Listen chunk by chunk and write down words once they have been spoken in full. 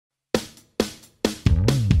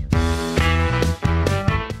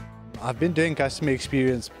I've been doing customer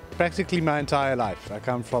experience practically my entire life. I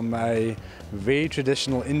come from a very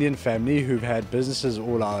traditional Indian family who've had businesses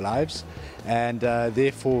all our lives and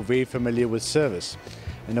therefore very familiar with service.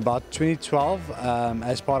 In about 2012,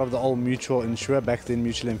 as part of the old Mutual Insure, back then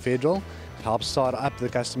Mutual and Federal, helped start up the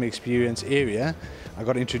customer experience area, I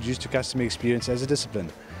got introduced to customer experience as a discipline.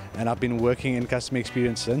 And I've been working in customer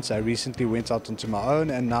experience since. I recently went out onto my own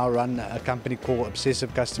and now run a company called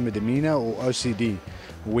Obsessive Customer Demeanor, or OCD,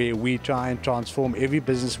 where we try and transform every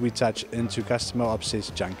business we touch into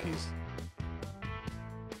customer-obsessed junkies.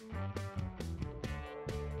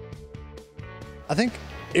 I think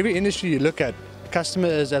every industry you look at, customer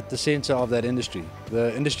is at the center of that industry.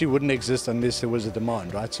 The industry wouldn't exist unless there was a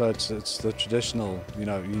demand, right? So it's the traditional, you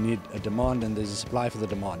need a demand and there's a supply for the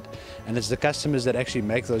demand. And it's the customers that actually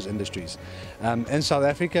make those industries. In South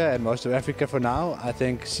Africa and most of Africa for now, I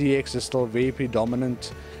think CX is still very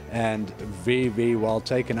predominant and very, very well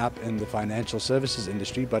taken up in the financial services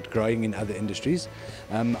industry, but growing in other industries.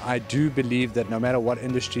 I do believe that no matter what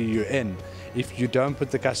industry you're in, if you don't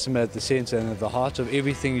put the customer at the center and at the heart of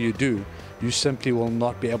everything you do, you simply will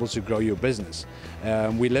not be able to grow your business.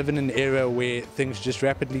 We live in an era where things just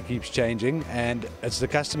rapidly keeps changing, and it's the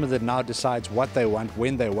customer that now decides what they want,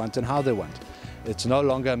 when they want, and how they want. It's no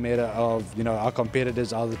longer a matter of, our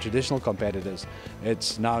competitors are the traditional competitors.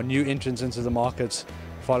 It's now new entrants into the markets,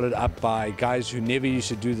 followed up by guys who never used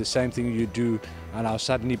to do the same thing you do and are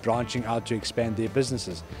suddenly branching out to expand their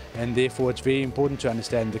businesses. And therefore it's very important to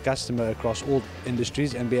understand the customer across all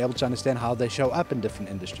industries and be able to understand how they show up in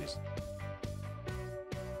different industries.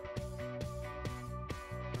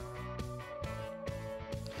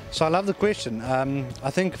 So I love the question.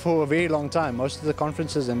 I think for a very long time, most of the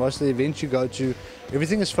conferences and most of the events you go to,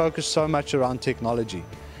 everything is focused so much around technology.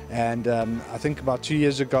 And I think about 2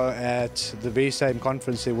 years ago at the very same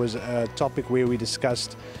conference, there was a topic where we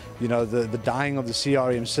discussed, the dying of the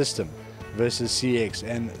CRM system versus CX.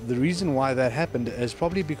 And the reason why that happened is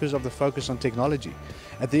probably because of the focus on technology.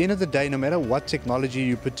 At the end of the day, no matter what technology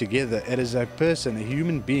you put together, it is a person, a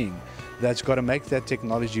human being, that's got to make that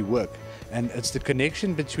technology work. And it's the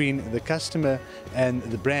connection between the customer and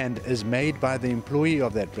the brand is made by the employee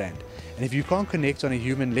of that brand. And if you can't connect on a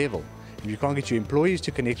human level, if you can't get your employees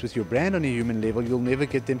to connect with your brand on a human level, you'll never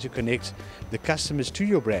get them to connect the customers to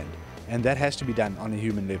your brand. And that has to be done on a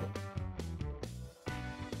human level.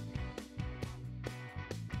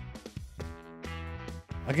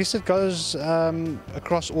 I guess it goes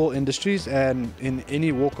across all industries and in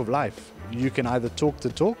any walk of life. You can either talk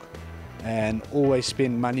the talk and always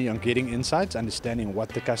spend money on getting insights, understanding what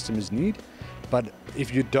the customers need. But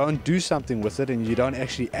if you don't do something with it and you don't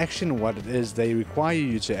actually action what it is they require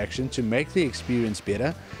you to action to make the experience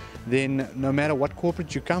better, then no matter what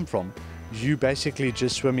corporate you come from, you basically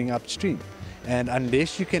just swimming upstream. And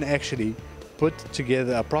unless you can actually put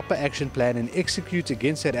together a proper action plan and execute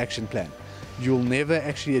against that action plan, you'll never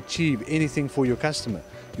actually achieve anything for your customer.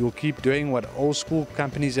 You'll keep doing what old school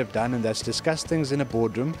companies have done, and that's discuss things in a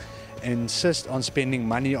boardroom, insist on spending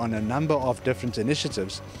money on a number of different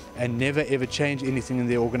initiatives and never ever change anything in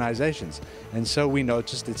their organizations. And so we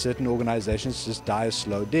noticed that certain organizations just die a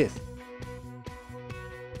slow death.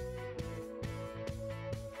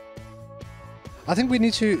 I think we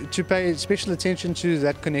need to pay special attention to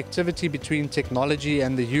that connectivity between technology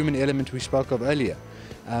and the human element we spoke of earlier.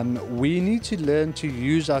 We need to learn to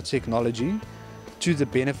use our technology to the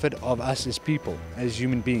benefit of us as people, as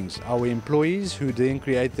human beings, our employees who then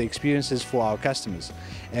create the experiences for our customers.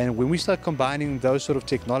 And when we start combining those sort of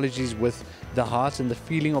technologies with the heart and the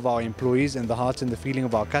feeling of our employees and the heart and the feeling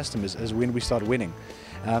of our customers is when we start winning.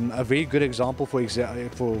 A very good example, for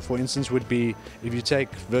instance, would be if you take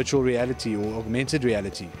virtual reality or augmented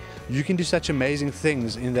reality. You can do such amazing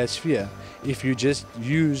things in that sphere if you just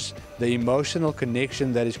use the emotional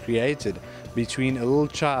connection that is created between a little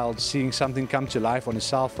child seeing something come to life on a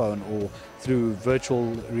cell phone or through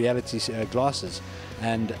virtual reality glasses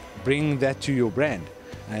and bring that to your brand.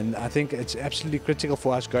 And I think it's absolutely critical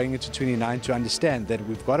for us going into 29 to understand that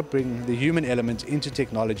we've got to bring the human element into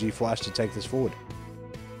technology for us to take this forward.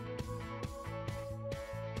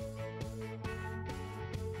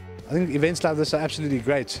 I think events like this are absolutely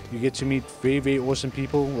great. You get to meet very, very awesome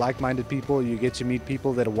people, like-minded people. You get to meet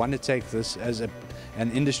people that want to take this as an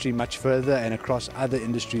industry much further and across other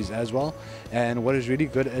industries as well. And what is really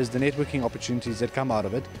good is the networking opportunities that come out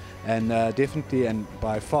of it. And definitely and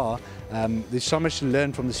by far, there's so much to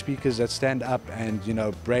learn from the speakers that stand up and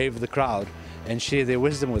brave the crowd and share their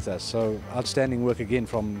wisdom with us. So outstanding work again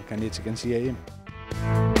from Kinetic and CEM.